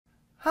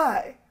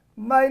Hi,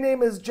 my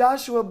name is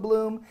Joshua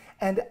Bloom,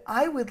 and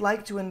I would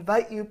like to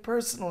invite you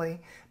personally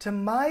to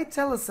my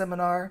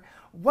teleseminar,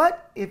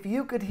 What If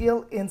You Could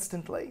Heal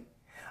Instantly?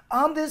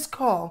 On this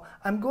call,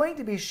 I'm going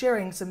to be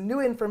sharing some new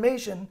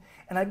information,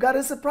 and I've got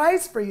a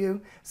surprise for you,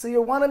 so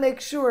you'll want to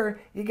make sure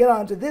you get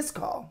onto this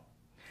call.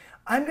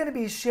 I'm going to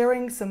be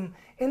sharing some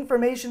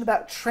information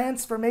about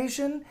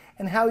transformation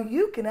and how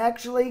you can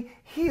actually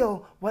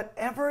heal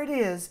whatever it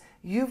is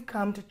you've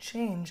come to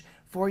change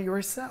for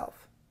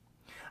yourself.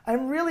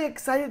 I'm really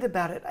excited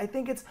about it. I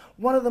think it's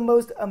one of the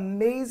most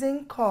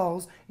amazing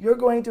calls you're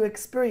going to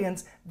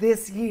experience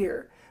this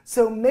year.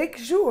 So make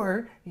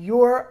sure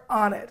you're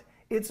on it.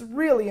 It's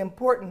really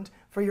important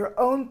for your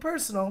own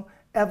personal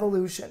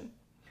evolution.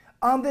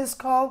 On this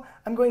call,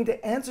 I'm going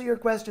to answer your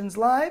questions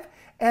live,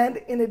 and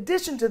in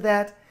addition to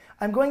that,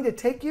 I'm going to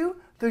take you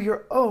through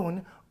your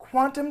own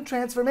quantum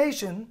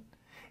transformation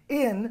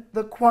in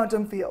the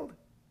quantum field.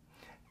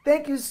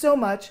 Thank you so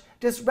much.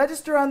 Just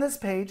register on this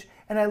page,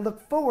 and I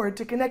look forward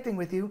to connecting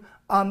with you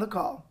on the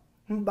call.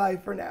 Bye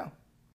for now.